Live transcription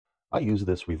I use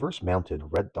this reverse mounted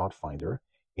red dot finder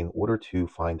in order to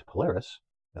find Polaris.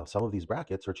 Now, some of these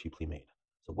brackets are cheaply made.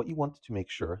 So what you want to make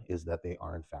sure is that they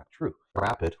are in fact true.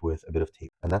 Wrap it with a bit of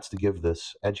tape, and that's to give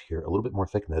this edge here a little bit more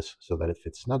thickness so that it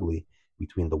fits snugly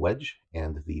between the wedge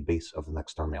and the base of the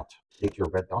next star mount. Take your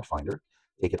red dot finder,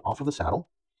 take it off of the saddle,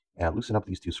 and loosen up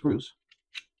these two screws,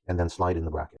 and then slide in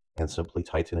the bracket and simply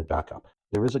tighten it back up.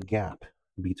 There is a gap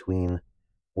between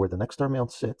where the next star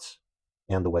mount sits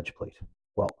and the wedge plate.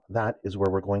 Well, that is where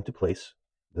we're going to place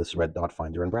this red dot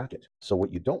finder and bracket. So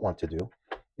what you don't want to do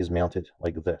is mount it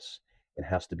like this. It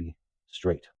has to be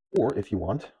straight. Or if you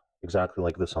want, exactly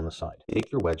like this on the side.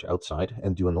 Take your wedge outside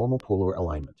and do a normal polar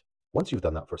alignment. Once you've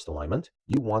done that first alignment,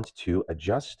 you want to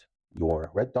adjust your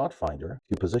red dot finder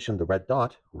to position the red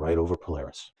dot right over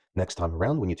Polaris. Next time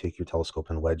around, when you take your telescope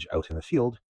and wedge out in the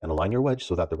field, and align your wedge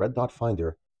so that the red dot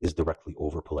finder is directly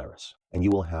over Polaris, and you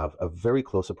will have a very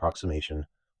close approximation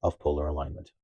of polar alignment.